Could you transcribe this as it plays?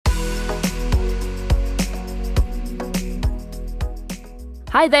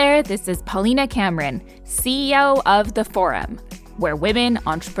Hi there, this is Paulina Cameron, CEO of The Forum, where women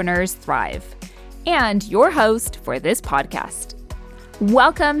entrepreneurs thrive, and your host for this podcast.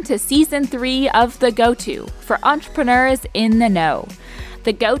 Welcome to Season 3 of The Go-To for entrepreneurs in the know.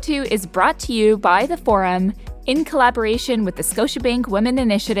 The Go-To is brought to you by The Forum in collaboration with the Scotiabank Women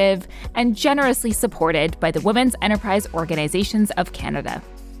Initiative and generously supported by the Women's Enterprise Organizations of Canada.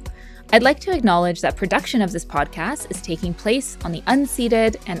 I'd like to acknowledge that production of this podcast is taking place on the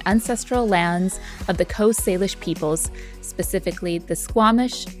unceded and ancestral lands of the Coast Salish peoples, specifically the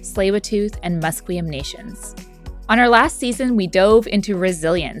Squamish, Tsleil-Waututh, and Musqueam nations. On our last season, we dove into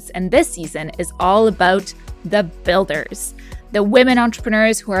resilience, and this season is all about the builders, the women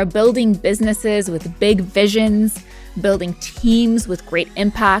entrepreneurs who are building businesses with big visions, building teams with great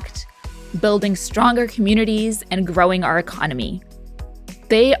impact, building stronger communities, and growing our economy.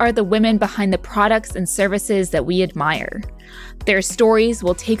 They are the women behind the products and services that we admire. Their stories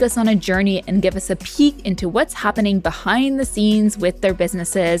will take us on a journey and give us a peek into what's happening behind the scenes with their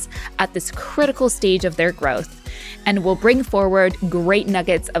businesses at this critical stage of their growth, and will bring forward great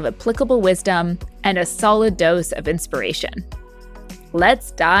nuggets of applicable wisdom and a solid dose of inspiration.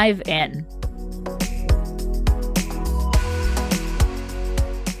 Let's dive in.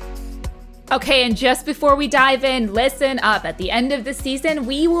 Okay, and just before we dive in, listen up. At the end of the season,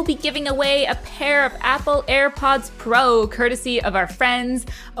 we will be giving away a pair of Apple AirPods Pro, courtesy of our friends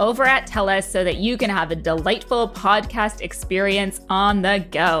over at TELUS, so that you can have a delightful podcast experience on the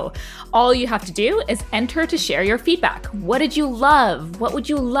go. All you have to do is enter to share your feedback. What did you love? What would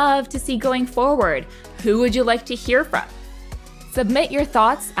you love to see going forward? Who would you like to hear from? Submit your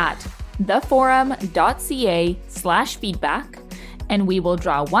thoughts at theforum.ca/feedback. And we will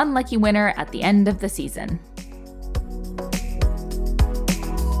draw one lucky winner at the end of the season.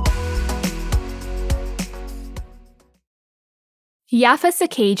 Yafa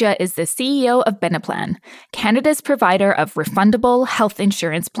Sakkejha is the CEO of Beneplan, Canada's provider of refundable health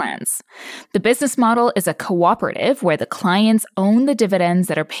insurance plans. The business model is a cooperative where the clients own the dividends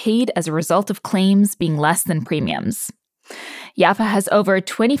that are paid as a result of claims being less than premiums. Yafa has over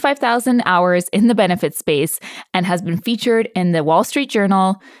 25,000 hours in the benefits space and has been featured in the Wall Street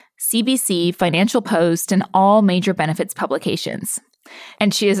Journal, CBC, Financial Post, and all major benefits publications.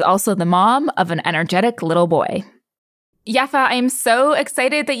 And she is also the mom of an energetic little boy. Yafa, I am so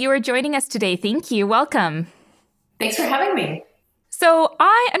excited that you are joining us today. Thank you. Welcome. Thanks for having me. So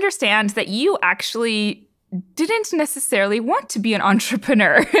I understand that you actually didn't necessarily want to be an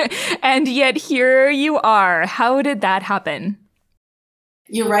entrepreneur, and yet here you are. How did that happen?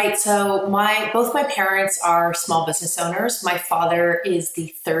 You're right. So both my parents are small business owners. My father is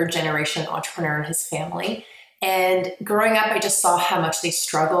the third generation entrepreneur in his family. And growing up, I just saw how much they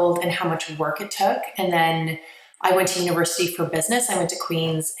struggled and how much work it took. And then I went to university for business. I went to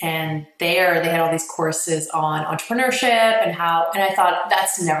Queen's, and there they had all these courses on entrepreneurship and I thought,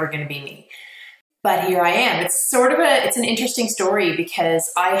 that's never going to be me. But here I am. It's an interesting story because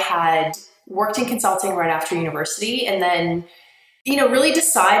I had worked in consulting right after university, and then, really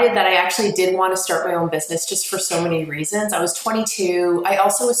decided that I actually did want to start my own business just for so many reasons. I was 22. I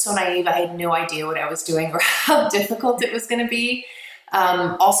also was so naive. I had no idea what I was doing or how difficult it was going to be.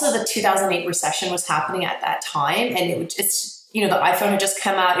 Also, the 2008 recession was happening at that time, and the iPhone had just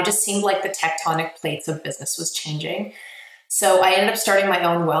come out. It just seemed like the tectonic plates of business was changing. So I ended up starting my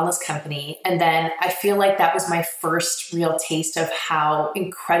own wellness company. And then I feel like that was my first real taste of how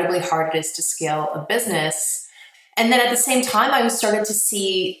incredibly hard it is to scale a business. And then at the same time, I started to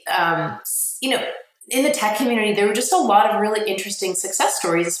see, in the tech community, there were just a lot of really interesting success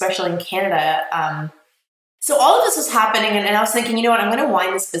stories, especially in Canada. So all of this was happening, and I was thinking, you know what, I'm going to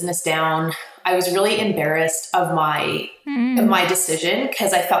wind this business down. I was really embarrassed of my decision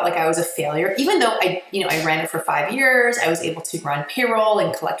because I felt like I was a failure. Even though I ran it for 5 years, I was able to run payroll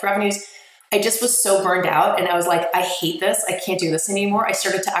and collect revenues. I just was so burned out, and I was like, I hate this. I can't do this anymore. I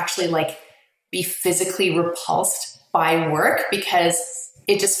started to actually be physically repulsed by work because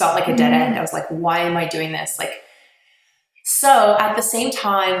it just felt like a dead end. I was like, why am I doing this? So at the same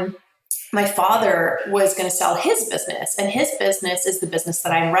time, my father was going to sell his business, and his business is the business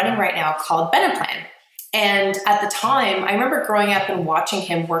that I'm running right now called Beneplan. And at the time, I remember growing up and watching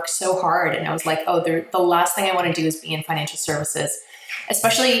him work so hard. And I was like, the last thing I want to do is be in financial services,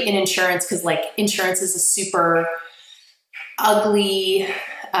 especially in insurance, because insurance is a super ugly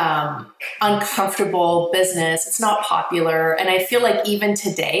uncomfortable business. It's not popular. And I feel like even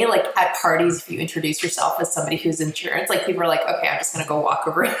today, like at parties, if you introduce yourself as somebody who's insurance, like people are like, okay, I'm just going to go walk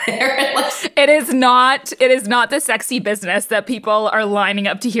over there. And like, it is not the sexy business that people are lining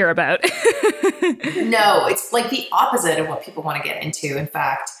up to hear about. No, it's like the opposite of what people want to get into, in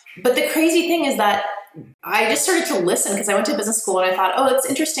fact. But the crazy thing is that I just started to listen because I went to business school and I thought, oh, it's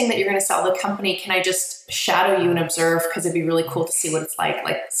interesting that you're going to sell the company. Can I just shadow you and observe? Because it'd be really cool to see what it's like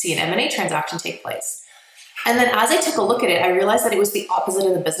see an M&A transaction take place. And then as I took a look at it, I realized that it was the opposite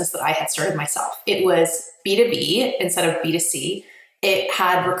of the business that I had started myself. It was B2B instead of B2C. It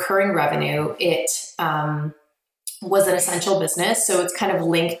had recurring revenue. It was an essential business. So it's kind of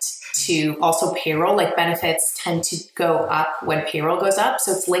linked to also payroll. Like benefits tend to go up when payroll goes up.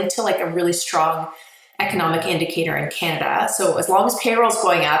 So it's linked to like a really strong economic indicator in Canada. So as long as payroll's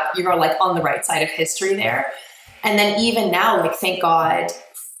going up, you're like on the right side of history there. And then even now, like thank God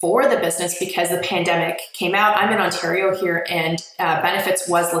for the business because the pandemic came out. I'm in Ontario here and benefits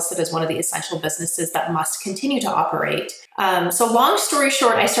was listed as one of the essential businesses that must continue to operate. So long story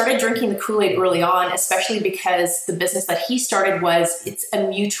short, I started drinking the Kool-Aid early on, especially because the business that he started it's a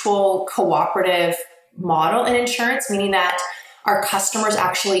mutual cooperative model in insurance, meaning that our customers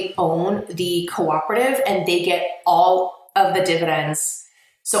actually own the cooperative and they get all of the dividends.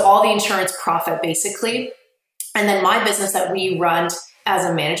 So all the insurance profit basically. And then my business that we run as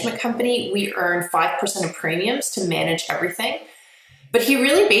a management company, we earn 5% of premiums to manage everything. But he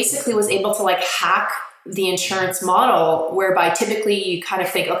really basically was able to like hack the insurance model whereby typically you kind of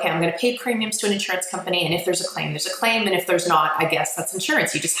think, okay, I'm going to pay premiums to an insurance company. And if there's a claim, there's a claim. And if there's not, I guess that's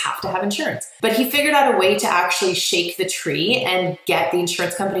insurance. You just have to have insurance. But he figured out a way to actually shake the tree and get the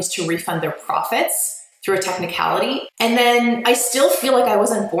insurance companies to refund their profits through a technicality. And then I still feel like I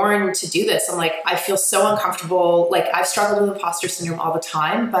wasn't born to do this. I'm like, I feel so uncomfortable. Like I've struggled with imposter syndrome all the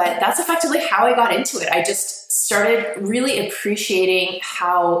time, but that's effectively how I got into it. I just started really appreciating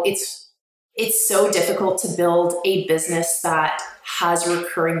how it's so difficult to build a business that has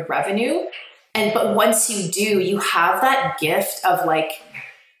recurring revenue. But once you do, you have that gift of like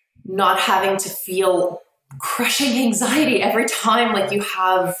not having to feel crushing anxiety every time like you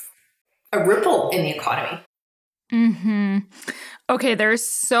have a ripple in the economy. Mm-hmm. Okay, there's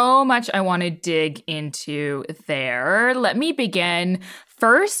so much I want to dig into there. Let me begin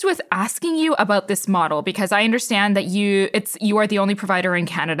first with asking you about this model, because I understand that you are the only provider in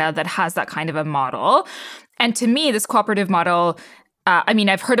Canada that has that kind of a model. And to me, this cooperative model,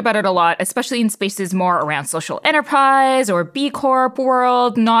 I've heard about it a lot, especially in spaces more around social enterprise or B Corp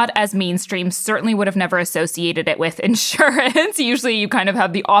world, not as mainstream, certainly would have never associated it with insurance. Usually you kind of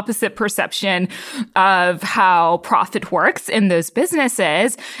have the opposite perception of how profit works in those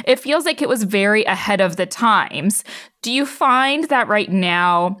businesses. It feels like it was very ahead of the times. Do you find that right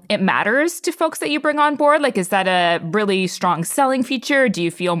now it matters to folks that you bring on board? Like, is that a really strong selling feature? Do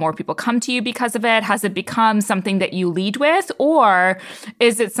you feel more people come to you because of it? Has it become something that you lead with? Or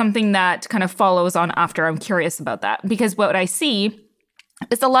is it something that kind of follows on after? I'm curious about that, because what I see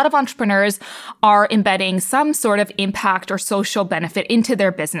is a lot of entrepreneurs are embedding some sort of impact or social benefit into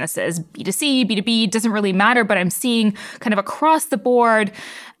their businesses. B2C, B2B, doesn't really matter, but I'm seeing kind of across the board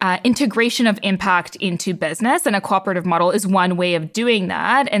integration of impact into business, and a cooperative model is one way of doing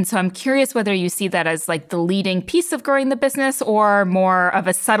that. And so I'm curious whether you see that as like the leading piece of growing the business or more of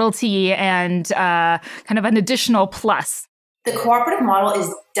a subtlety and kind of an additional plus. The cooperative model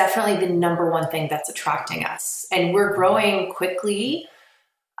is definitely the number one thing that's attracting us, and we're growing quickly.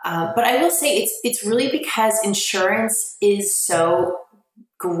 But I will say it's really because insurance is so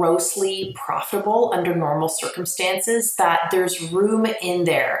grossly profitable under normal circumstances that there's room in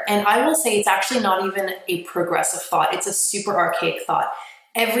there. And I will say it's actually not even a progressive thought. It's a super archaic thought.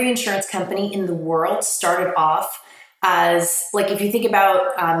 Every insurance company in the world started off as, like, if you think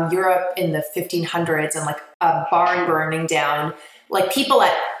about Europe in the 1500s and like a barn burning down, like people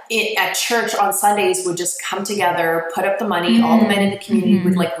at church on Sundays would just come together, put up the money, all the men in the community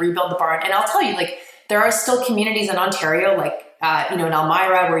would like rebuild the barn. And I'll tell you, like, there are still communities in Ontario, like, in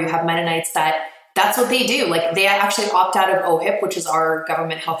Elmira, where you have Mennonites that's what they do. Like, they actually opt out of OHIP, which is our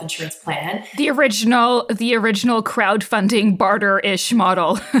government health insurance plan. The original crowdfunding barter-ish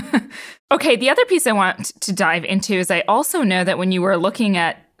model. Okay, the other piece I want to dive into is I also know that when you were looking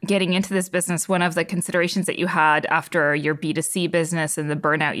at getting into this business, one of the considerations that you had after your B2C business and the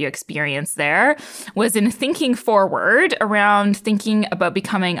burnout you experienced there was in thinking forward around thinking about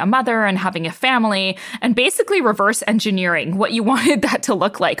becoming a mother and having a family, and basically reverse engineering what you wanted that to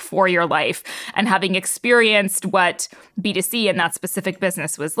look like for your life. And having experienced what B2C in that specific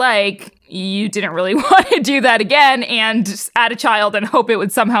business was like, you didn't really want to do that again and add a child and hope it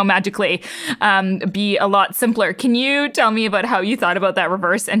would somehow magically be a lot simpler. Can you tell me about how you thought about that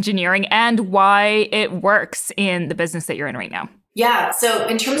reverse engineering and why it works in the business that you're in right now? Yeah. So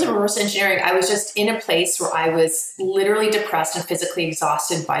in terms of reverse engineering, I was just in a place where I was literally depressed and physically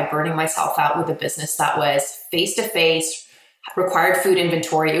exhausted by burning myself out with a business that was face-to-face, required food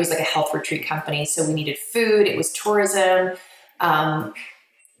inventory. It was like a health retreat company. So we needed food. It was tourism.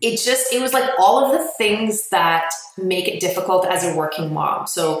 It was like all of the things that make it difficult as a working mom.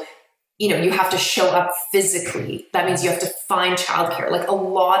 So, you have to show up physically. That means you have to find childcare. Like a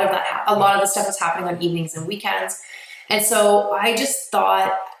lot of the stuff was happening on evenings and weekends. And so I just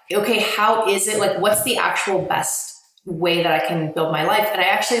thought, okay, how is it? Like, what's the actual best way that I can build my life? And I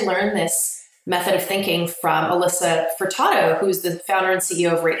actually learned this method of thinking from Alyssa Furtado, who's the founder and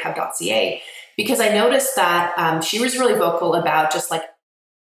CEO of RateHub.ca, because I noticed that she was really vocal about just like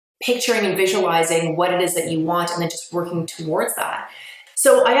picturing and visualizing what it is that you want and then just working towards that.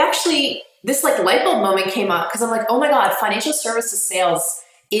 So this like light bulb moment came up because I'm like, oh my God, financial services sales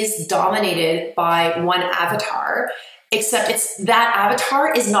is dominated by one avatar. Except that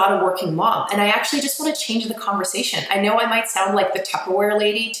avatar is not a working mom. And I actually just want to change the conversation. I know I might sound like the Tupperware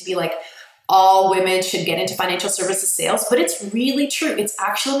lady to be like, all women should get into financial services sales, but it's really true. It's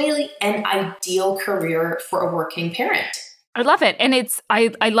actually an ideal career for a working parent. I love it. And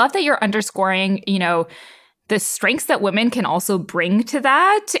I love that you're underscoring, the strengths that women can also bring to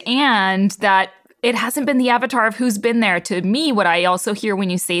that, and that it hasn't been the avatar of who's been there. To me, what I also hear when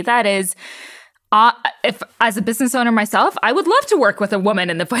you say that is, if as a business owner myself, I would love to work with a woman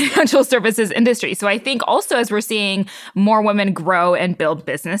in the financial services industry. So I think also as we're seeing more women grow and build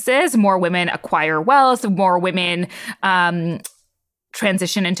businesses, more women acquire wealth, more women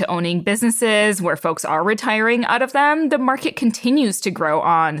transition into owning businesses where folks are retiring out of them, the market continues to grow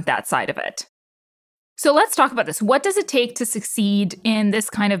on that side of it. So let's talk about this. What does it take to succeed in this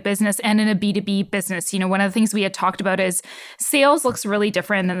kind of business and in a B2B business? One of the things we had talked about is sales looks really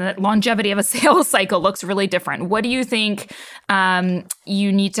different and the longevity of a sales cycle looks really different. What do you think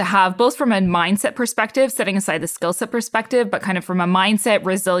you need to have, both from a mindset perspective, setting aside the skill set perspective, but kind of from a mindset,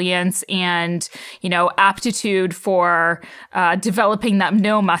 resilience, and, aptitude for developing that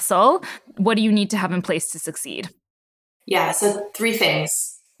no muscle? What do you need to have in place to succeed? Yeah, so 3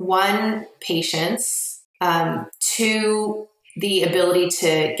 things. 1, patience. 2, the ability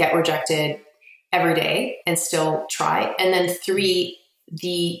to get rejected every day and still try. And then 3,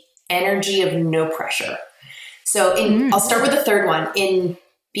 the energy of no pressure. So I'll start with the third one. In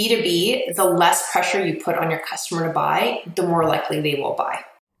B2B, the less pressure you put on your customer to buy, the more likely they will buy.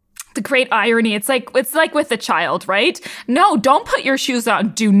 The great irony. It's like with a child, right? No, don't put your shoes on.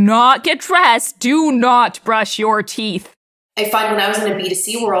 Do not get dressed. Do not brush your teeth. I find when I was in a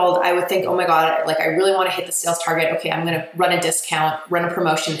B2C world, I would think, oh my God, like I really want to hit the sales target. Okay, I'm going to run a discount, run a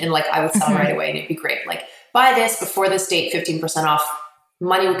promotion, and like I would sell right away and it'd be great. Like buy this before this date, 15% off,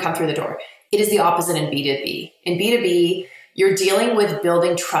 money would come through the door. It is the opposite in B2B. In B2B, you're dealing with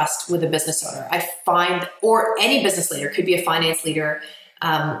building trust with a business owner. I find, or any business leader, could be a finance leader.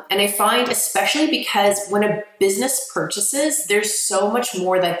 And I find, especially because when a business purchases, there's so much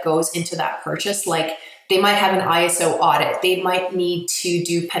more that goes into that purchase. Like they might have an ISO audit. They might need to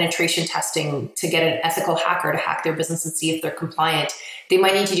do penetration testing to get an ethical hacker to hack their business and see if they're compliant. They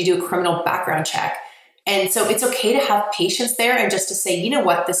might need to do a criminal background check. And so it's okay to have patience there and just to say, you know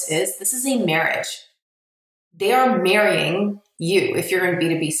what this is a marriage. They are marrying you if you're in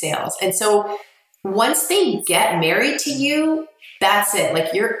B2B sales. And so once they get married to you, that's it.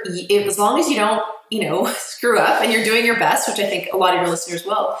 Like as long as you don't, screw up and you're doing your best, which I think a lot of your listeners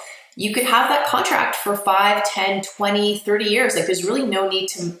will, you could have that contract for 5, 10, 20, 30 years. Like there's really no need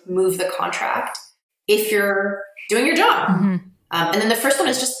to move the contract if you're doing your job. Mm-hmm. And then the first one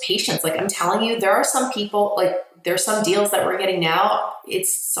is just patience. Like I'm telling you, there are some people, like there's some deals that we're getting now.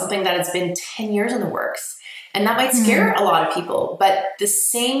 It's something that has been 10 years in the works. And that might scare a lot of people, but the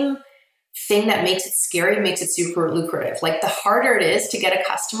same thing that makes it scary makes it super lucrative. Like the harder it is to get a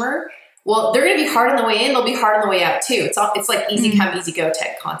customer, well, they're going to be hard on the way in. They'll be hard on the way out too. It's like easy come, easy go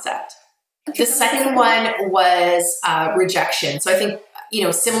type concept. The second one was rejection. So I think,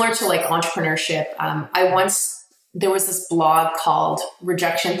 similar to like entrepreneurship, there was this blog called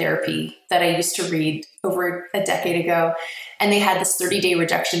Rejection Therapy that I used to read over a decade ago. And they had this 30-day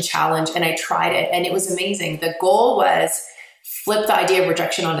rejection challenge and I tried it and it was amazing. The goal was flip the idea of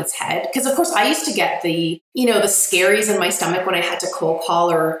rejection on its head. Because of course I used to get the scaries in my stomach when I had to cold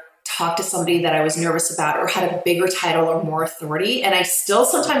call or talk to somebody that I was nervous about or had a bigger title or more authority. And I still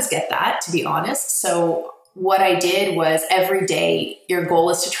sometimes get that, to be honest. So what I did was every day, your goal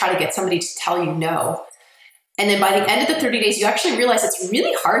is to try to get somebody to tell you no. And then by the end of the 30 days, you actually realize it's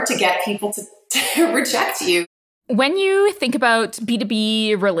really hard to get people to reject you. When you think about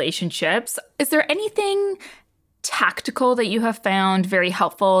B2B relationships, is there anything tactical that you have found very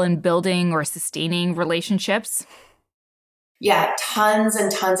helpful in building or sustaining relationships? Yeah, tons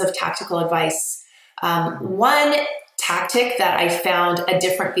and tons of tactical advice. One tactic that I found a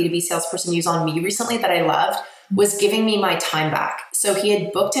different B2B salesperson use on me recently that I loved was giving me my time back. So he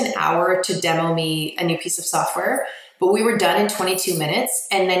had booked an hour to demo me a new piece of software, but we were done in 22 minutes.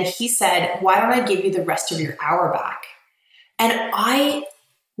 And then he said, why don't I give you the rest of your hour back? And I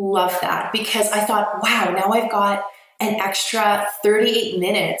love that because I thought, wow, now I've got an extra 38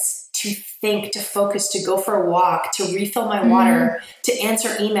 minutes to think, to focus, to go for a walk, to refill my water, to answer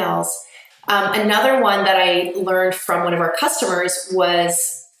emails. Another one that I learned from one of our customers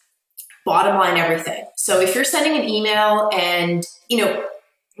was bottom line everything. So if you're sending an email and,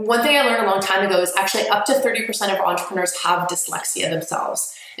 one thing I learned a long time ago is actually up to 30% of entrepreneurs have dyslexia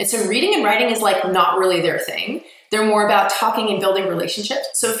themselves. And so reading and writing is like not really their thing. They're more about talking and building relationships.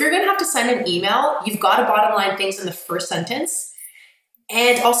 So if you're going to have to send an email, you've got to bottom line things in the first sentence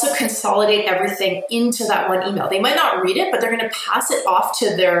and also consolidate everything into that one email. They might not read it, but they're going to pass it off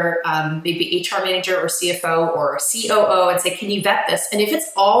to their maybe HR manager or CFO or COO and say, can you vet this? And if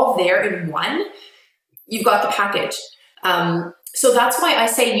it's all there in one, you've got the package. So that's why I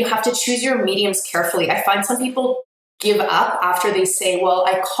say you have to choose your mediums carefully. I find some people give up after they say, well,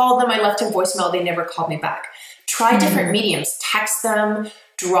 I called them, I left a voicemail, they never called me back. Try different mediums. Text them,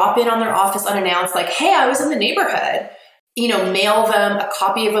 drop in on their office unannounced, like, hey, I was in the neighborhood. Mail them a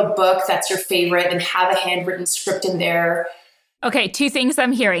copy of a book that's your favorite and have a handwritten script in there. Okay, two things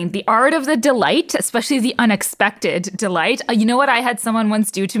I'm hearing. The art of the delight, especially the unexpected delight. You know what I had someone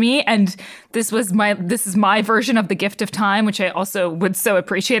once do to me? And this is my version of the gift of time, which I also would so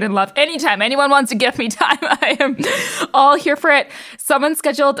appreciate and love. Anytime anyone wants to give me time, I am all here for it. Someone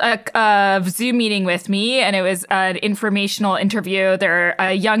scheduled a Zoom meeting with me, and it was an informational interview. They're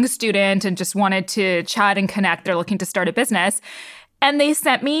a young student and just wanted to chat and connect. They're looking to start a business. And they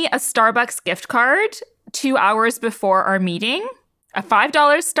sent me a Starbucks gift card 2 hours before our meeting. A $5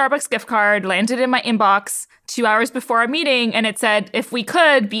 Starbucks gift card landed in my inbox 2 hours before our meeting, and it said, if we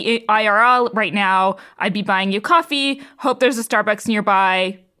could be IRL right now, I'd be buying you coffee. Hope there's a Starbucks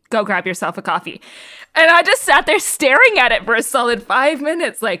nearby. Go grab yourself a coffee. And I just sat there staring at it for a solid 5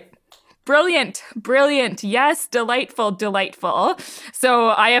 minutes, like, brilliant, brilliant. Yes, delightful, delightful. So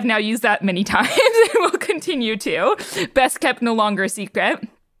I have now used that many times and will continue to. Best kept, no longer a secret.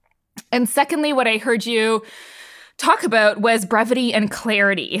 And secondly, what I heard you talk about was brevity and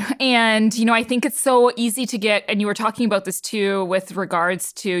clarity. And, I think it's so easy to get, and you were talking about this too, with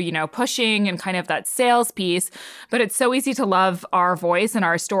regards to, pushing and kind of that sales piece, but it's so easy to love our voice and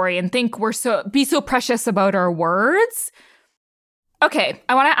our story and think be so precious about our words. Okay,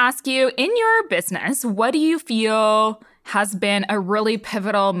 I want to ask you, in your business, what do you feel has been a really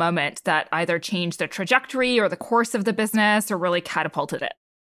pivotal moment that either changed the trajectory or the course of the business or really catapulted it?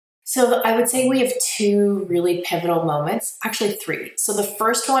 So I would say we have two really pivotal moments, actually three. So the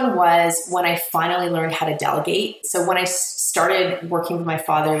first one was when I finally learned how to delegate. So when I started working with my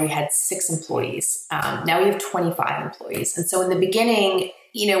father, we had 6 employees. Now we have 25 employees. And so in the beginning,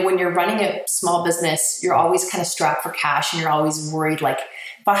 when you're running a small business, you're always kind of strapped for cash and you're always worried, like,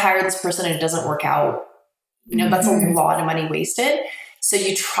 if I hire this person and it doesn't work out, that's a lot of money wasted. So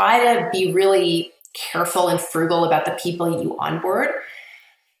you try to be really careful and frugal about the people you onboard.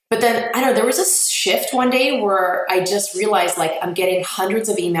 But then, I don't know, there was a shift one day where I just realized, like, I'm getting hundreds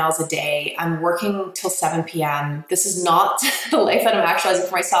of emails a day. I'm working till 7 p.m. This is not the life that I'm actualizing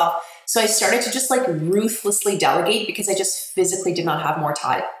for myself. So I started to just ruthlessly delegate because I just physically did not have more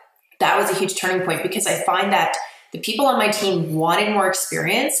time. That was a huge turning point because I find that the people on my team wanted more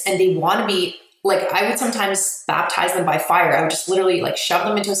experience and they want to be, I would sometimes baptize them by fire. I would just literally shove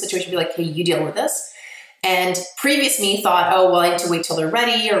them into a situation and be like, hey, you deal with this. And previous me thought, oh, well, I need to wait till they're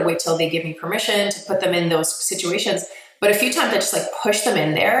ready or wait till they give me permission to put them in those situations. But a few times I just pushed them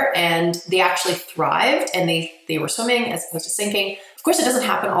in there and they actually thrived and they were swimming as opposed to sinking. Of course, it doesn't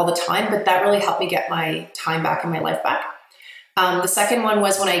happen all the time, but that really helped me get my time back and my life back. The second one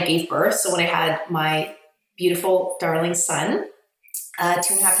was when I gave birth. So when I had my beautiful, darling son,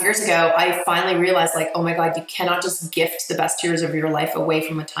 2.5 years ago, I finally realized, oh my God, you cannot just gift the best years of your life away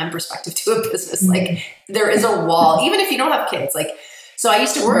from a time perspective to a business. There is a wall, even if you don't have kids. So I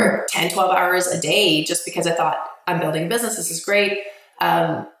used to work 10, 12 hours a day just because I thought, I'm building a business. This is great.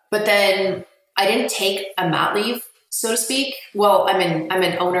 But then I didn't take a mat leave so to speak. Well, I'm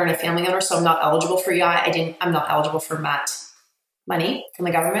an owner and a family owner, so I'm not eligible for EI. I'm not eligible for MAT money from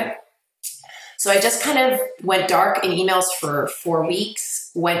the government. So I just kind of went dark in emails for 4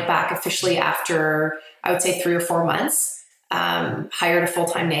 weeks, went back officially after, I would say 3 or 4 months, hired a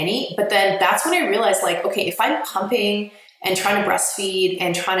full-time nanny. But then that's when I realized, like, okay, if I'm pumping and trying to breastfeed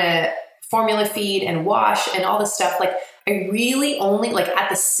and trying to formula feed and wash and all this stuff, like I really only, like at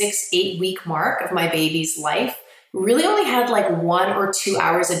the 6-8 week mark of my baby's life, really only had like 1 or 2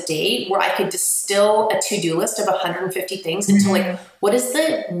 hours a day where I could distill a to-do list of 150 things into like, what is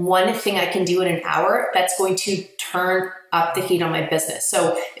the one thing I can do in an hour that's going to turn up the heat on my business?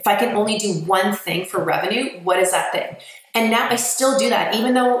 So if I can only do one thing for revenue, what is that thing? And now I still do that.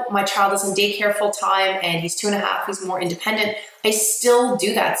 Even though my child is in daycare full time and he's 2.5, he's more independent, I still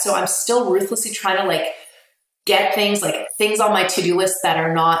do that. So I'm still ruthlessly trying to like get things on my to-do list that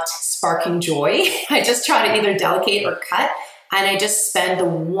are not sparking joy. I just try to either delegate or cut. And I just spend the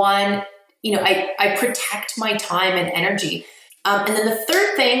one, I protect my time and energy. And then the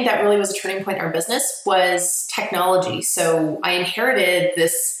third thing that really was a turning point in our business was technology. So I inherited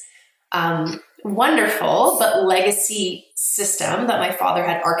this wonderful but legacy system that my father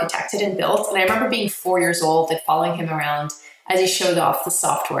had architected and built. And I remember being 4 years old and following him around as he showed off the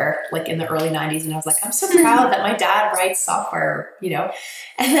software, like in the early 90s. And I was like, I'm so proud that my dad writes software, And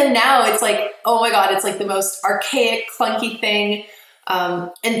then now it's like, oh my God, it's like the most archaic, clunky thing.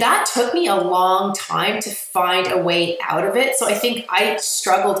 And that took me a long time to find a way out of it. So I think I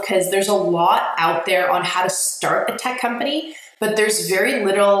struggled because there's a lot out there on how to start a tech company, but there's very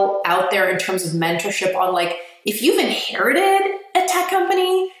little out there in terms of mentorship on like, if you've inherited a tech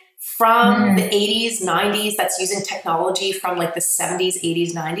company from the 80s, 90s, that's using technology from like the 70s,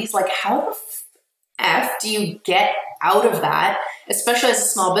 80s, 90s, like how the F do you get out of that, especially as a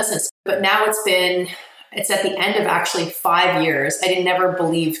small business? But now it's at the end of actually 5 years. I never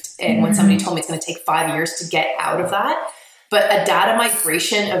believed it when somebody told me it's going to take 5 years to get out of that. But a data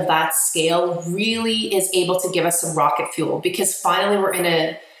migration of that scale really is able to give us some rocket fuel because finally we're in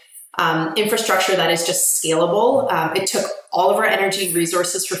a infrastructure that is just scalable. It took all of our energy and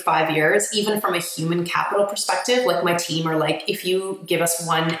resources for 5 years, even from a human capital perspective. Like my team are like, if you give us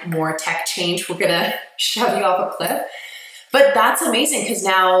one more tech change, we're going to shove you off a cliff. But that's amazing because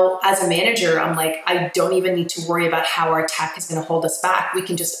now as a manager, I'm like, I don't even need to worry about how our tech is going to hold us back. We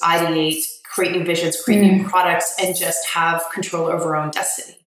can just ideate, create new visions, create new products, and just have control over our own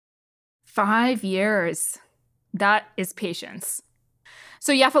destiny. 5 years. That is patience.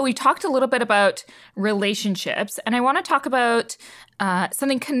 So Yafa, we talked a little bit about relationships, and I want to talk about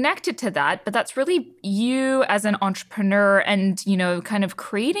something connected to that, but that's really you as an entrepreneur and, kind of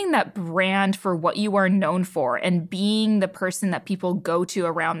creating that brand for what you are known for and being the person that people go to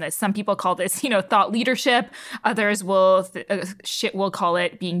around this. Some people call this, thought leadership. Others will call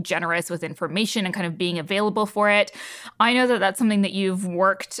it being generous with information and kind of being available for it. I know that that's something that you've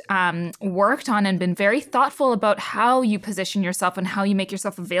worked on and been very thoughtful about how you position yourself and how you make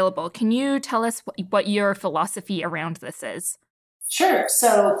yourself available. Can you tell us what your philosophy around this is? Sure.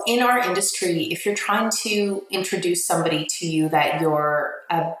 So in our industry, if you're trying to introduce somebody to you that you're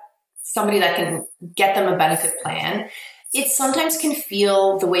somebody that can get them a benefit plan, it sometimes can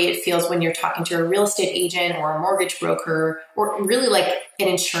feel the way it feels when you're talking to a real estate agent or a mortgage broker or really like an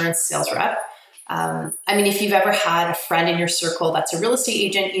insurance sales rep. If you've ever had a friend in your circle that's a real estate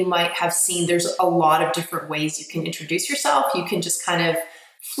agent, you might have seen there's a lot of different ways you can introduce yourself. You can just kind of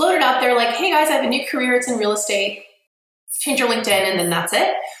float it out there like, hey guys, I have a new career. It's in real estate. Change your LinkedIn and then that's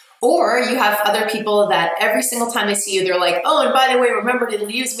it. Or you have other people that every single time they see you, they're like, oh, and by the way, remember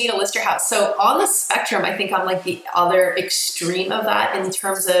to use me to list your house. So on the spectrum, I think I'm like the other extreme of that in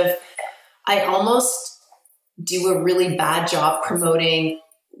terms of I almost do a really bad job promoting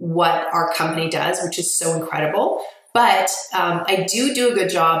what our company does, which is so incredible. But I do a good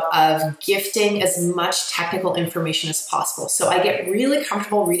job of gifting as much technical information as possible. So I get really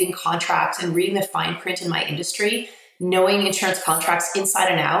comfortable reading contracts and reading the fine print in my industry, knowing insurance contracts inside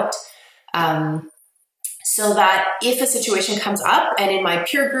and out, so that if a situation comes up and in my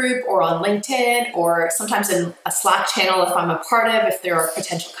peer group or on LinkedIn or sometimes in a Slack channel, if I'm a part of, if there are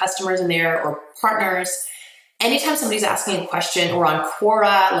potential customers in there or partners, anytime somebody's asking a question or on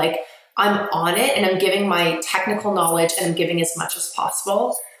Quora, like I'm on it and I'm giving my technical knowledge and I'm giving as much as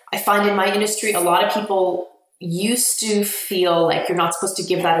possible. I find in my industry, a lot of people used to feel like you're not supposed to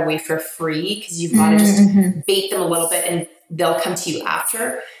give that away for free because you've got to just bait them a little bit and they'll come to you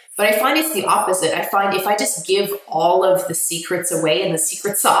after. But I find it's the opposite. I find if I just give all of the secrets away and the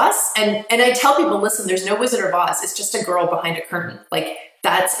secret sauce, and I tell people, listen, there's no Wizard of Oz. It's just a girl behind a curtain. Like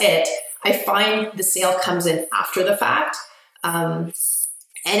that's it. I find the sale comes in after the fact. And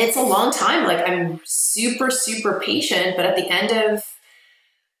it's a long time. Like I'm super, super patient, but at the end of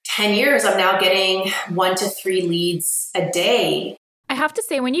 10 years, I'm now getting 1 to 3 leads a day. I have to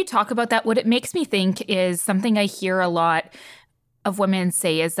say, when you talk about that, what it makes me think is something I hear a lot of women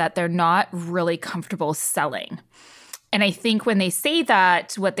say is that they're not really comfortable selling. And I think when they say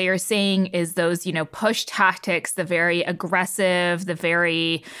that, what they are saying is those, push tactics, the very aggressive, the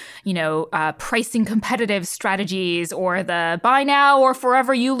very, pricing competitive strategies, or the buy now or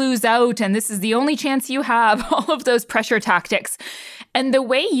forever you lose out, and this is the only chance you have, all of those pressure tactics. And the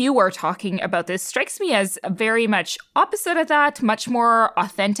way you are talking about this strikes me as very much opposite of that, much more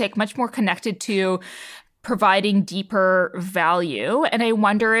authentic, much more connected to providing deeper value. And I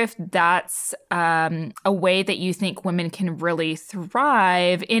wonder if that's a way that you think women can really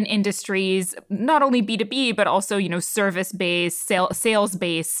thrive in industries, not only B2B, but also, service-based,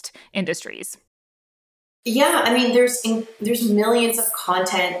 sales-based industries. Yeah, I mean, there's millions of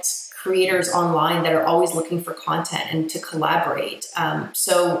content creators online that are always looking for content and to collaborate.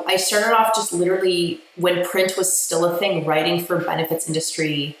 So I started off just literally when print was still a thing, writing for benefits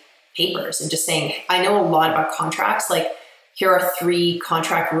industry papers and just saying, I know a lot about contracts. Like, here are 3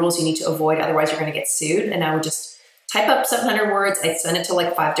 contract rules you need to avoid, otherwise you're going to get sued. And I would just type up 700 words. I'd send it to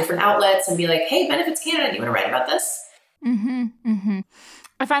like 5 different outlets and be like, hey, Benefits Canada, do you want to write about this? Mm-hmm, mm-hmm.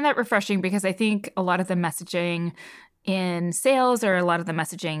 I find that refreshing because I think a lot of the messaging in sales, or a lot of the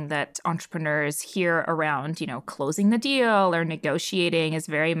messaging that entrepreneurs hear around, closing the deal or negotiating, is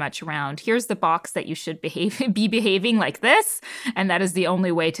very much around, here's the box that you should be behaving like this, and that is the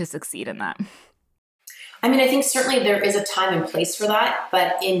only way to succeed in that. I mean, I think certainly there is a time and place for that,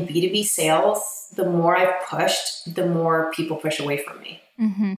 but in B2B sales, the more I've pushed, the more people push away from me.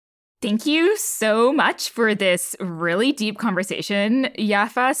 Mm-hmm. Thank you so much for this really deep conversation,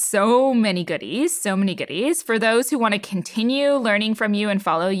 Yafa. So many goodies. For those who want to continue learning from you and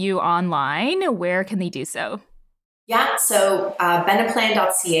follow you online, where can they do so? Yeah, so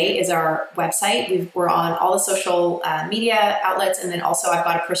Beneplan.ca is our website. We're on all the social media outlets. And then also I've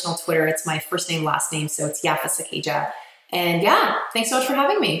got a personal Twitter. It's my first name, last name. So it's Yafa Sakkejha. And yeah, thanks so much for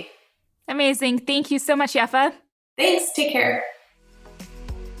having me. Amazing. Thank you so much, Yafa. Thanks. Take care.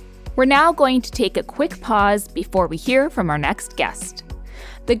 We're now going to take a quick pause before we hear from our next guest.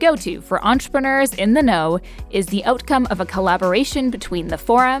 The go-to for entrepreneurs in the know is the outcome of a collaboration between the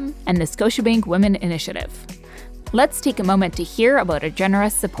Forum and the Scotiabank Women Initiative. Let's take a moment to hear about a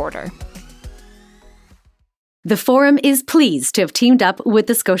generous supporter. The Forum is pleased to have teamed up with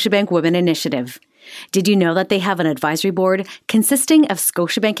the Scotiabank Women Initiative. Did you know that they have an advisory board consisting of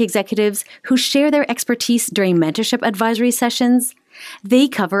Scotiabank executives who share their expertise during mentorship advisory sessions? They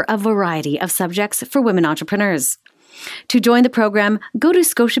cover a variety of subjects for women entrepreneurs. To join the program, go to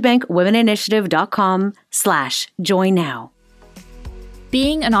scotiabankwomeninitiative.com/join now.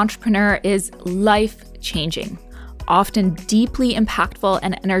 Being an entrepreneur is life-changing, often deeply impactful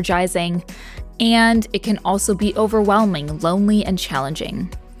and energizing, and it can also be overwhelming, lonely, and challenging.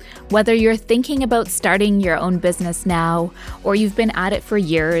 Whether you're thinking about starting your own business now or you've been at it for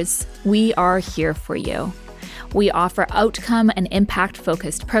years, we are here for you. We offer outcome and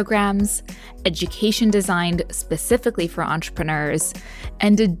impact-focused programs, education designed specifically for entrepreneurs,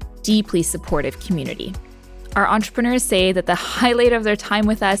 and a deeply supportive community. Our entrepreneurs say that the highlight of their time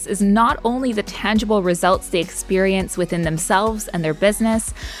with us is not only the tangible results they experience within themselves and their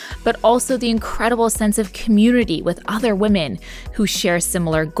business, but also the incredible sense of community with other women who share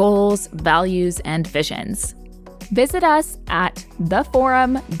similar goals, values, and visions. Visit us at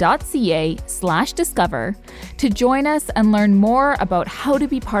theforum.ca/discover to join us and learn more about how to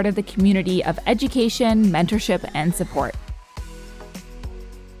be part of the community of education, mentorship, and support.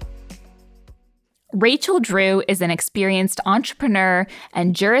 Rachel Drew is an experienced entrepreneur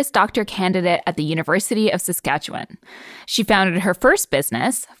and Juris Doctor candidate at the University of Saskatchewan. She founded her first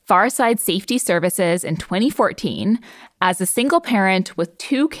business, Farside Safety Services, in 2014 as a single parent with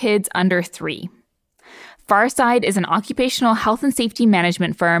 2 kids under 3. Farside is an occupational health and safety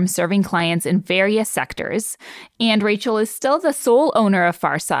management firm serving clients in various sectors, and Rachel is still the sole owner of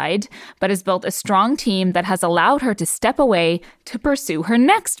Farside, but has built a strong team that has allowed her to step away to pursue her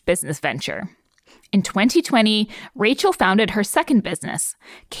next business venture. In 2020, Rachel founded her second business,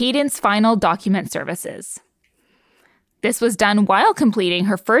 Cadence Final Document Services. This was done while completing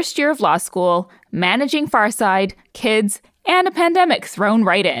her first year of law school, managing Farside, kids, and a pandemic thrown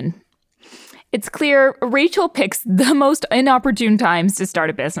right in. It's clear Rachel picks the most inopportune times to start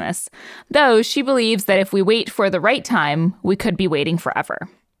a business, though she believes that if we wait for the right time, we could be waiting forever.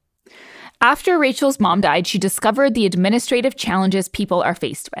 After Rachel's mom died, she discovered the administrative challenges people are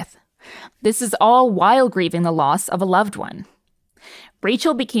faced with. This is all while grieving the loss of a loved one.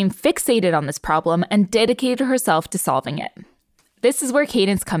 Rachel became fixated on this problem and dedicated herself to solving it. This is where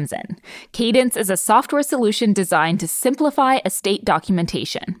Cadence comes in. Cadence is a software solution designed to simplify estate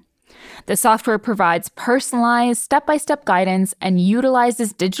documentation. The software provides personalized, step-by-step guidance and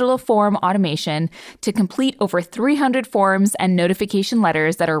utilizes digital form automation to complete over 300 forms and notification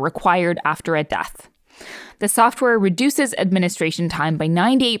letters that are required after a death. The software reduces administration time by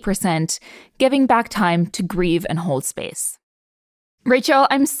 98%, giving back time to grieve and hold space. Rachel,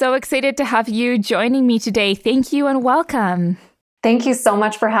 I'm so excited to have you joining me today. Thank you and welcome. Thank you so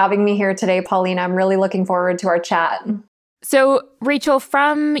much for having me here today, Paulina. I'm really looking forward to our chat. So, Rachel,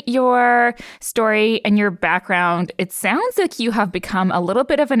 from your story and your background, it sounds like you have become a little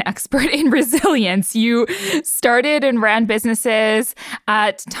bit of an expert in resilience. You started and ran businesses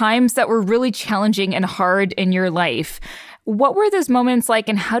at times that were really challenging and hard in your life. What were those moments like,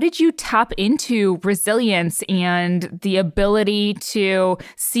 and how did you tap into resilience and the ability to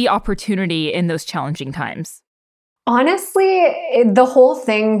see opportunity in those challenging times? Honestly, the whole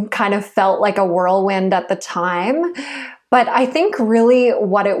thing kind of felt like a whirlwind at the time. But I think really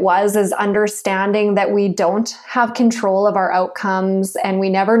what it was is understanding that we don't have control of our outcomes and we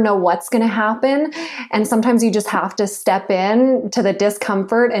never know what's going to happen. And sometimes you just have to step in to the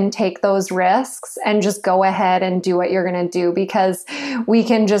discomfort and take those risks and just go ahead and do what you're going to do, because we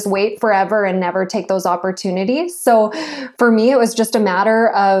can just wait forever and never take those opportunities. So for me, it was just a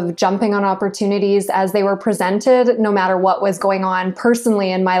matter of jumping on opportunities as they were presented, no matter what was going on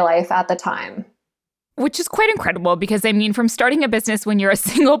personally in my life at the time. Which is quite incredible because, I mean, from starting a business when you're a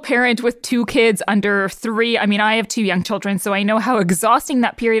single parent with 2 kids under 3, I mean, I have 2 young children, so I know how exhausting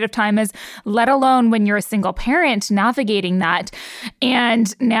that period of time is, let alone when you're a single parent navigating that.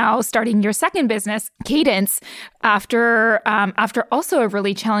 And now starting your second business, Cadence, after also a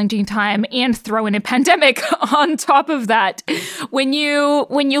really challenging time and throw in a pandemic on top of that. When you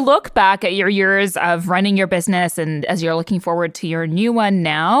look back at your years of running your business and as you're looking forward to your new one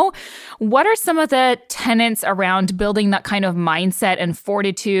now, what are some of the tenets around building that kind of mindset and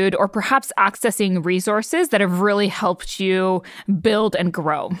fortitude, or perhaps accessing resources that have really helped you build and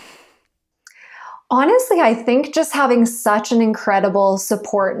grow? Honestly, I think just having such an incredible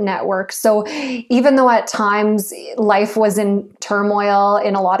support network. So even though at times life was in turmoil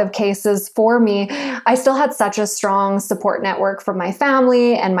in a lot of cases for me, I still had such a strong support network from my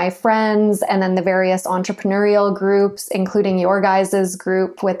family and my friends, and then the various entrepreneurial groups, including your guys'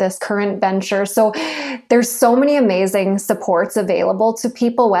 group with this current venture. So there's so many amazing supports available to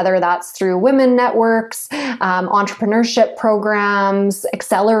people, whether that's through women networks, entrepreneurship programs,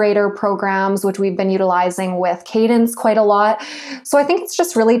 accelerator programs, which we've been utilizing with Cadence quite a lot. So I think it's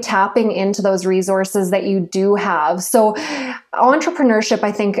just really tapping into those resources that you do have. So entrepreneurship,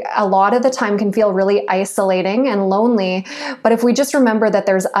 I think a lot of the time can feel really isolating and lonely. But if we just remember that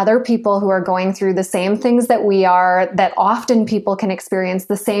there's other people who are going through the same things that we are, that often people can experience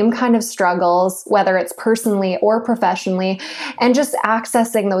the same kind of struggles, whether it's personally or professionally, and just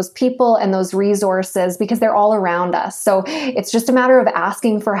accessing those people and those resources because they're all around us. So it's just a matter of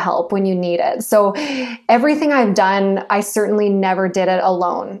asking for help when you need it. So everything I've done, I certainly never did it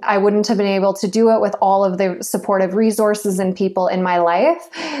alone. I wouldn't have been able to do it with all of the supportive resources and people in my life.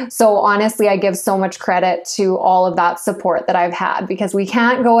 So honestly, I give so much credit to all of that support that I've had because we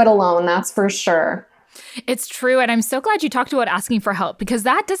can't go it alone, that's for sure. It's true. And I'm so glad you talked about asking for help because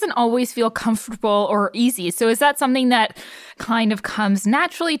that doesn't always feel comfortable or easy. So is that something that kind of comes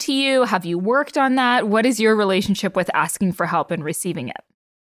naturally to you? Have you worked on that? What is your relationship with asking for help and receiving it?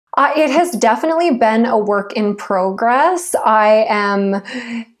 It has definitely been a work in progress. I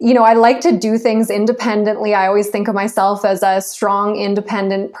like to do things independently. I always think of myself as a strong,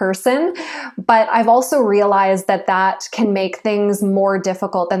 independent person, but I've also realized that that can make things more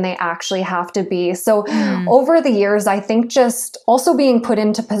difficult than they actually have to be. So over the years, I think just also being put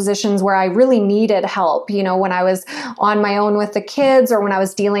into positions where I really needed help, when I was on my own with the kids or when I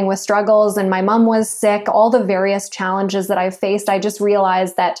was dealing with struggles and my mom was sick, all the various challenges that I've faced, I just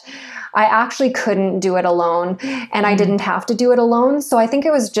realized that I actually couldn't do it alone and I didn't have to do it alone. So I think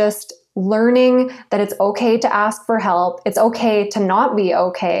it was just learning that it's okay to ask for help. It's okay to not be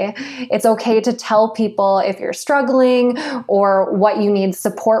okay. It's okay to tell people if you're struggling or what you need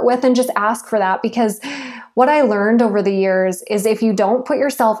support with and just ask for that. Because what I learned over the years is if you don't put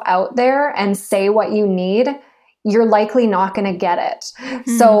yourself out there and say what you need, you're likely not going to get it.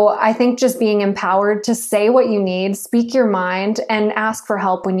 So I think just being empowered to say what you need, speak your mind, and ask for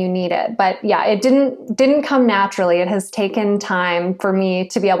help when you need it. But yeah, it didn't come naturally. It has taken time for me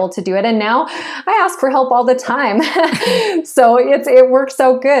to be able to do it. And now I ask for help all the time. So it works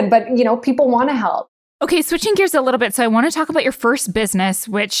out good. But people want to help. Okay, switching gears a little bit. So I want to talk about your first business,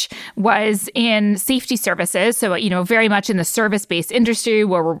 which was in safety services. So, very much in the service-based industry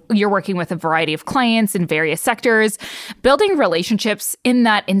where you're working with a variety of clients in various sectors. Building relationships in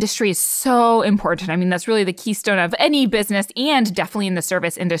that industry is so important. I mean, that's really the keystone of any business, and definitely in the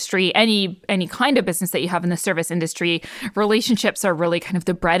service industry, any kind of business that you have in the service industry, relationships are really kind of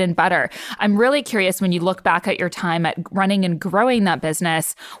the bread and butter. I'm really curious, when you look back at your time at running and growing that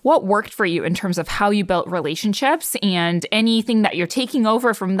business, what worked for you in terms of how you built relationships and anything that you're taking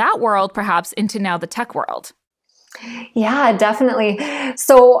over from that world, perhaps into now the tech world? Yeah, definitely.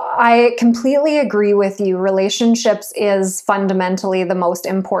 So I completely agree with you. Relationships is fundamentally the most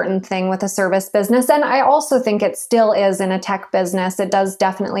important thing with a service business. And I also think it still is in a tech business. It does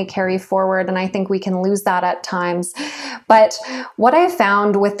definitely carry forward. And I think we can lose that at times. But what I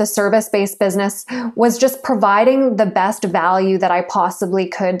found with the service-based business was just providing the best value that I possibly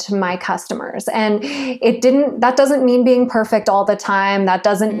could to my customers. And that doesn't mean being perfect all the time. That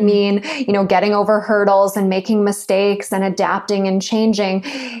doesn't mean, getting over hurdles and making mistakes and adapting and changing.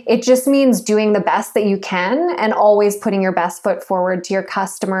 It just means doing the best that you can and always putting your best foot forward to your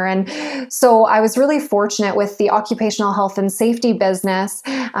customer. And so I was really fortunate with the occupational health and safety business.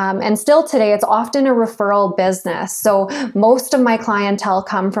 And still today, it's often a referral business. So most of my clientele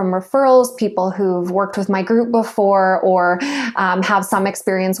come from referrals, people who've worked with my group before or have some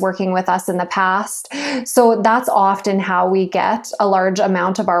experience working with us in the past. So that's often how we get a large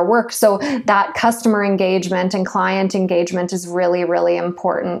amount of our work. So that customer engagement and client engagement is really, really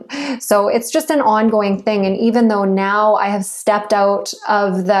important. So it's just an ongoing thing. And even though now I have stepped out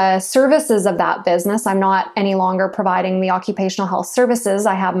of the services of that business, I'm not any longer providing the occupational health services.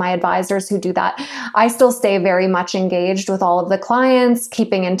 I have my advisors who do that. I still stay very much engaged with all of the clients,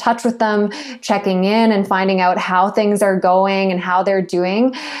 keeping in touch with them, checking in and finding out how things are going and how they're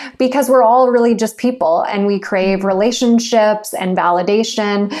doing, because we're all really just people and we crave relationships and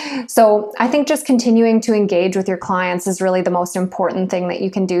validation. So I think just continuing to engage with your clients is really the most important thing that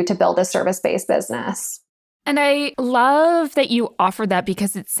you can do to build a service-based business. And I love that you offer that,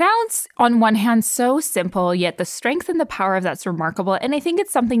 because it sounds on one hand so simple, yet the strength and the power of that's remarkable. And I think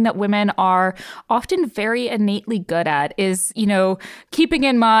it's something that women are often very innately good at is, keeping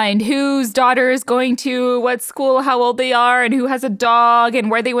in mind whose daughter is going to what school, how old they are, and who has a dog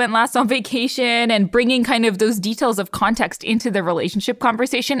and where they went last on vacation, and bringing kind of those details of context into the relationship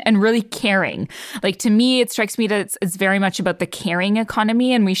conversation and really caring. Like, to me, it strikes me that it's very much about the caring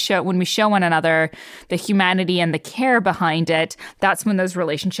economy. And when we show one another the humanity and the care behind it, that's when those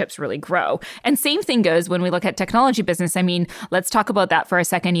relationships really grow. And same thing goes when we look at technology business. I mean, let's talk about that for a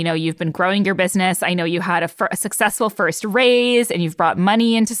second. You've been growing your business. I know you had a successful first raise and you've brought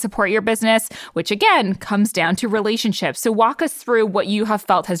money in to support your business, which again comes down to relationships. So walk us through what you have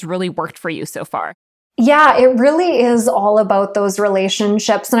felt has really worked for you so far. Yeah, it really is all about those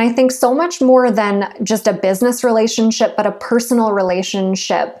relationships. And I think so much more than just a business relationship, but a personal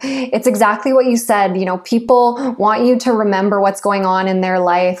relationship. It's exactly what you said. People want you to remember what's going on in their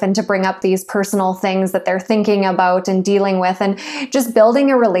life and to bring up these personal things that they're thinking about and dealing with, and just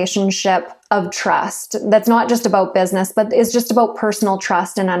building a relationship of trust. That's not just about business, but it's just about personal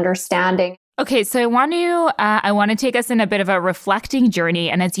trust and understanding. Okay, so I want to take us in a bit of a reflecting journey.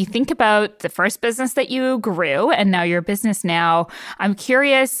 And as you think about the first business that you grew and now your business now, I'm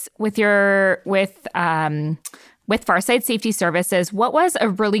curious with Farside Safety Services, what was a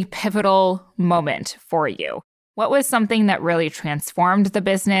really pivotal moment for you? What was something that really transformed the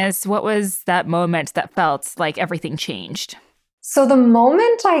business? What was that moment that felt like everything changed? So the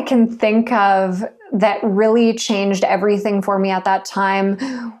moment I can think of that really changed everything for me at that time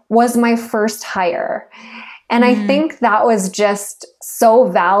was my first hire. And I think that was just so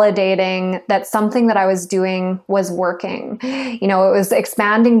validating that something that I was doing was working. It was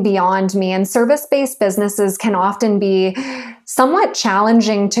expanding beyond me, and service-based businesses can often be somewhat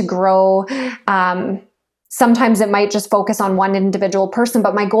challenging to grow. Sometimes it might just focus on one individual person,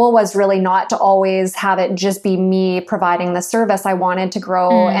 but my goal was really not to always have it just be me providing the service. I wanted to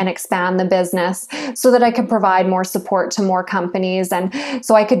grow and expand the business so that I could provide more support to more companies. And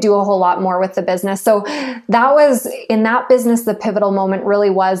so I could do a whole lot more with the business. So that was, in that business, the pivotal moment really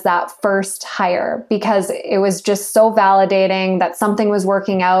was that first hire, because it was just so validating that something was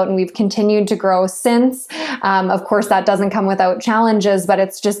working out, and we've continued to grow since. Of course, that doesn't come without challenges, but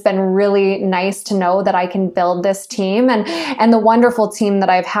it's just been really nice to know that I can can build this team. And the wonderful team that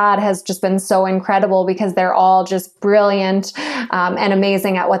I've had has just been so incredible because they're all just brilliant and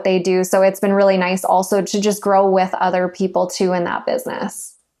amazing at what they do. So it's been really nice also to just grow with other people too in that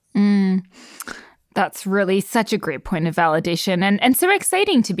business. That's really such a great point of validation and so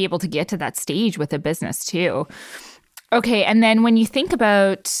exciting to be able to get to that stage with a business too. Okay, and then when you think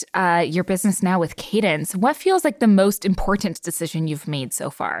about your business now with Cadence, what feels like the most important decision you've made so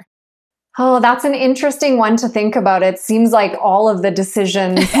far? Oh, that's an interesting one to think about. It seems like all of the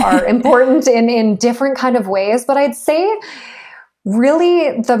decisions are important in different kind of ways, but I'd say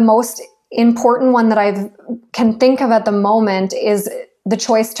really the most important one that I can think of at the moment is the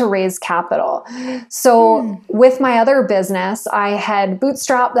choice to raise capital. So with my other business, I had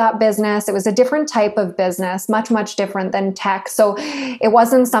bootstrapped that business. It was a different type of business, much, much different than tech. So it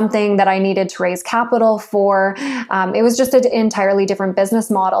wasn't something that I needed to raise capital for. It was just an entirely different business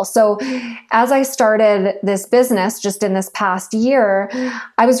model. So as I started this business just in this past year,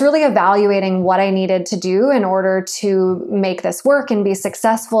 I was really evaluating what I needed to do in order to make this work and be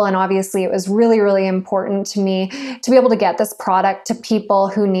successful. And obviously it was really, really important to me to be able to get this product to people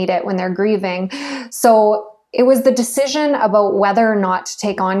who need it when they're grieving. So it was the decision about whether or not to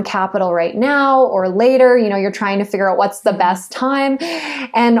take on capital right now or later. You know, you're trying to figure out what's the best time.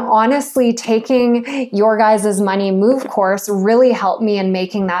 And honestly, taking your guys' money move course really helped me in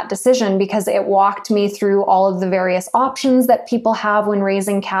making that decision because it walked me through all of the various options that people have when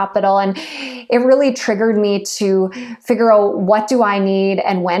raising capital. And it really triggered me to figure out what do I need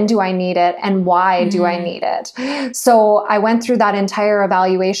and when do I need it and why do I need it. So I went through that entire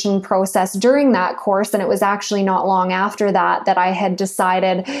evaluation process during that course, and it was actually not long after that I had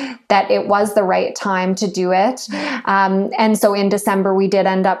decided that it was the right time to do it. And so in December, we did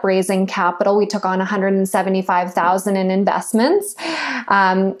end up raising capital. We took on $175,000 in investments.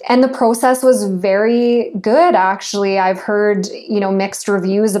 And the process was very good, actually. I've heard, mixed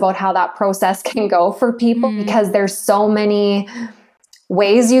reviews about how that process can go for people because there's so many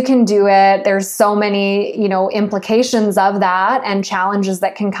ways you can do it. There's so many, implications of that and challenges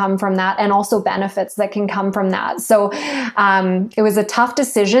that can come from that and also benefits that can come from that. So it was a tough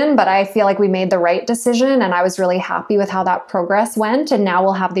decision, but I feel like we made the right decision and I was really happy with how that progress went. And now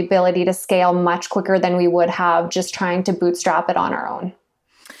we'll have the ability to scale much quicker than we would have just trying to bootstrap it on our own.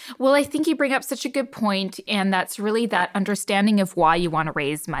 Well, I think you bring up such a good point, and that's really that understanding of why you want to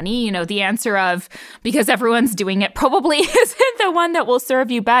raise money. The answer of because everyone's doing it probably isn't the one that will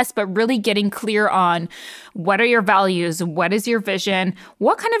serve you best, but really getting clear on what are your values, what is your vision,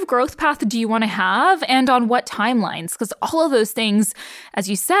 what kind of growth path do you want to have, and on what timelines? Because all of those things, as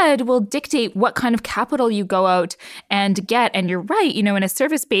you said, will dictate what kind of capital you go out and get. And you're right, in a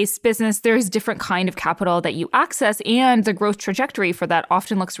service-based business, there's different kind of capital that you access, and the growth trajectory for that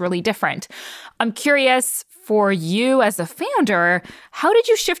often looks really different. I'm curious for you as a founder, how did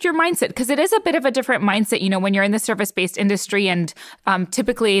you shift your mindset? Because it is a bit of a different mindset, when you're in the service-based industry, and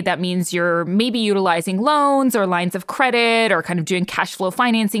typically that means you're maybe utilizing loans or lines of credit or kind of doing cash flow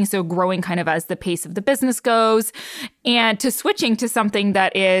financing, so growing kind of as the pace of the business goes, and to switching to something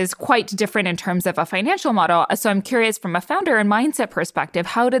that is quite different in terms of a financial model. So I'm curious from a founder and mindset perspective,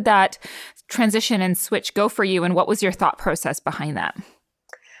 how did that transition and switch go for you, and what was your thought process behind that?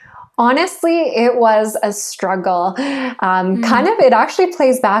 Honestly, it was a struggle. It actually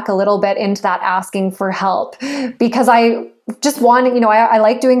plays back a little bit into that asking for help because I just wanted, I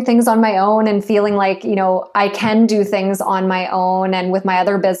like doing things on my own and feeling like, I can do things on my own. And with my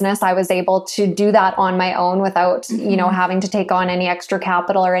other business, I was able to do that on my own without, having to take on any extra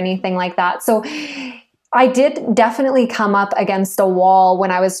capital or anything like that. So I did definitely come up against a wall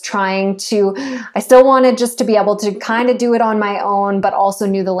when I was I still wanted just to be able to kind of do it on my own, but also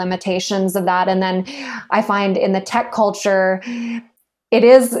knew the limitations of that. And then I find in the tech culture, it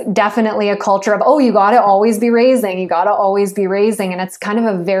is definitely a culture of, you got to always be raising. You got to always be raising. And it's kind of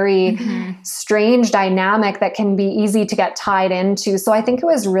a very strange dynamic that can be easy to get tied into. So I think it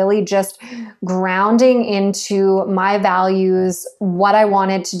was really just grounding into my values, what I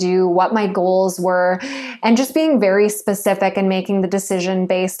wanted to do, what my goals were, and just being very specific and making the decision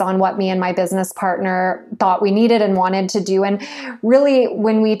based on what me and my business partner thought we needed and wanted to do. And really,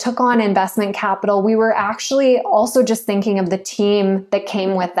 when we took on investment capital, we were actually also just thinking of the team that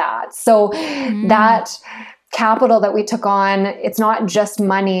came with that. So that capital that we took on, it's not just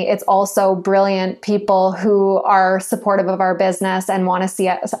money, it's also brilliant people who are supportive of our business and want to see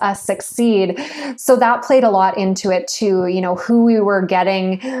us succeed. So that played a lot into it too, who we were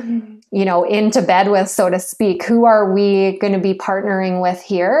getting into bed with, so to speak. Who are we going to be partnering with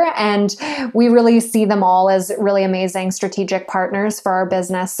here? And we really see them all as really amazing strategic partners for our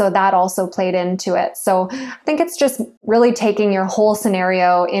business. So that also played into it. So I think it's just really taking your whole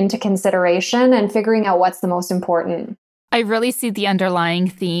scenario into consideration and figuring out what's the most important. I really see the underlying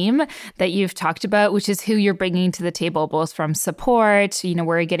theme that you've talked about, which is who you're bringing to the table, both from support,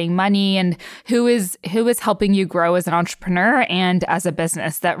 where you're getting money, and who is helping you grow as an entrepreneur and as a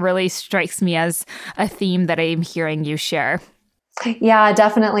business. That really strikes me as a theme that I'm hearing you share. Yeah,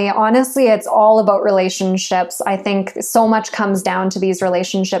 definitely. Honestly, it's all about relationships. I think so much comes down to these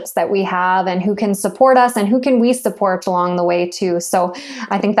relationships that we have and who can support us and who can we support along the way too. So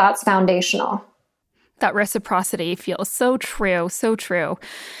I think that's foundational. That reciprocity feels so true, so true.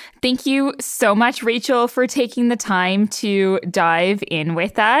 Thank you so much, Rachel, for taking the time to dive in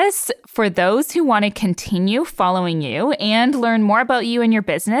with us. For those who want to continue following you and learn more about you and your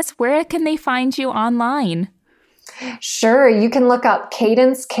business, where can they find you online? Sure. You can look up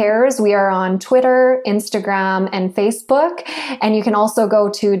Cadence Cares. We are on Twitter, Instagram, and Facebook. And you can also go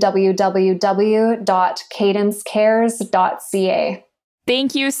to www.cadencecares.ca.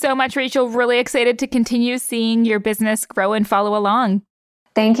 Thank you so much, Rachel. Really excited to continue seeing your business grow and follow along.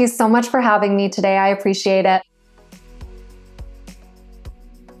 Thank you so much for having me today. I appreciate it.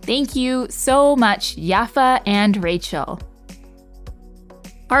 Thank you so much, Yafa and Rachel.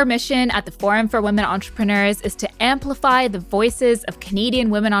 Our mission at the Forum for Women Entrepreneurs is to amplify the voices of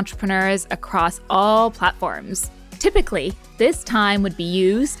Canadian women entrepreneurs across all platforms. Typically, this time would be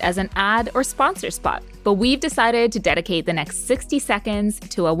used as an ad or sponsor spot, but we've decided to dedicate the next 60 seconds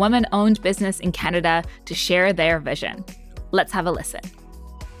to a woman-owned business in Canada to share their vision. Let's have a listen.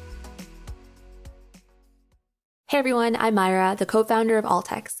 Hey everyone, I'm Myra, the co-founder of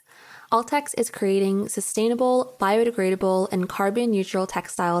Altex. Altex is creating sustainable, biodegradable, and carbon-neutral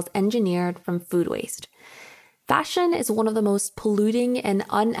textiles engineered from food waste. Fashion is one of the most polluting and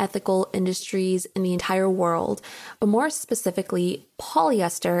unethical industries in the entire world, but more specifically,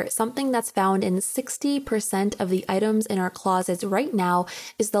 polyester, something that's found in 60% of the items in our closets right now,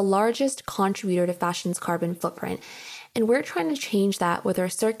 is the largest contributor to fashion's carbon footprint. And we're trying to change that with our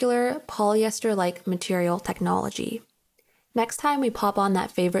circular, polyester-like material technology. Next time we pop on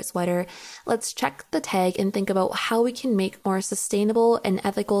that favorite sweater, let's check the tag and think about how we can make more sustainable and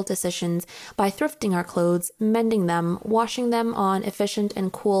ethical decisions by thrifting our clothes, mending them, washing them on efficient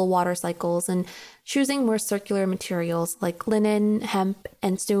and cool water cycles, and choosing more circular materials like linen, hemp,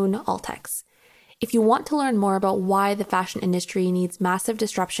 and soon Altex. If you want to learn more about why the fashion industry needs massive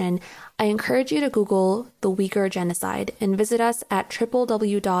disruption, I encourage you to Google the Uyghur genocide and visit us at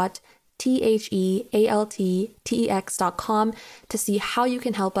www.thealtex.com to see how you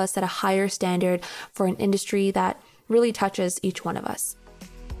can help us set a higher standard for an industry that really touches each one of us.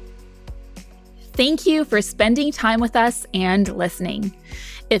 Thank you for spending time with us and listening.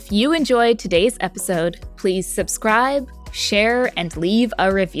 If you enjoyed today's episode, please subscribe, share, and leave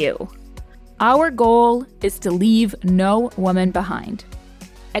a review. Our goal is to leave no woman behind.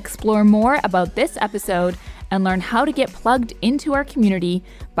 Explore more about this episode and learn how to get plugged into our community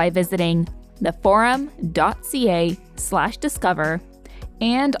by visiting theforum.ca/discover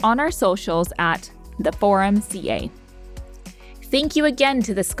and on our socials at theforumca. Thank you again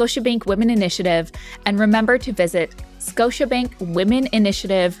to the Scotiabank Women Initiative, and remember to visit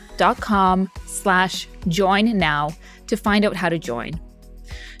scotiabankwomeninitiative.com/join now to find out how to join.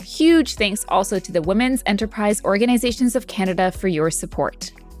 Huge thanks also to the Women's Enterprise Organizations of Canada for your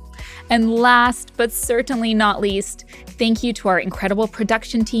support. And last, but certainly not least, thank you to our incredible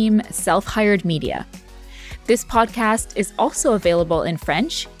production team, Self-Hired Media. This podcast is also available in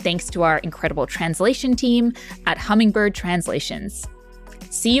French, thanks to our incredible translation team at Hummingbird Translations.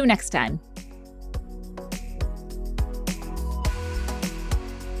 See you next time.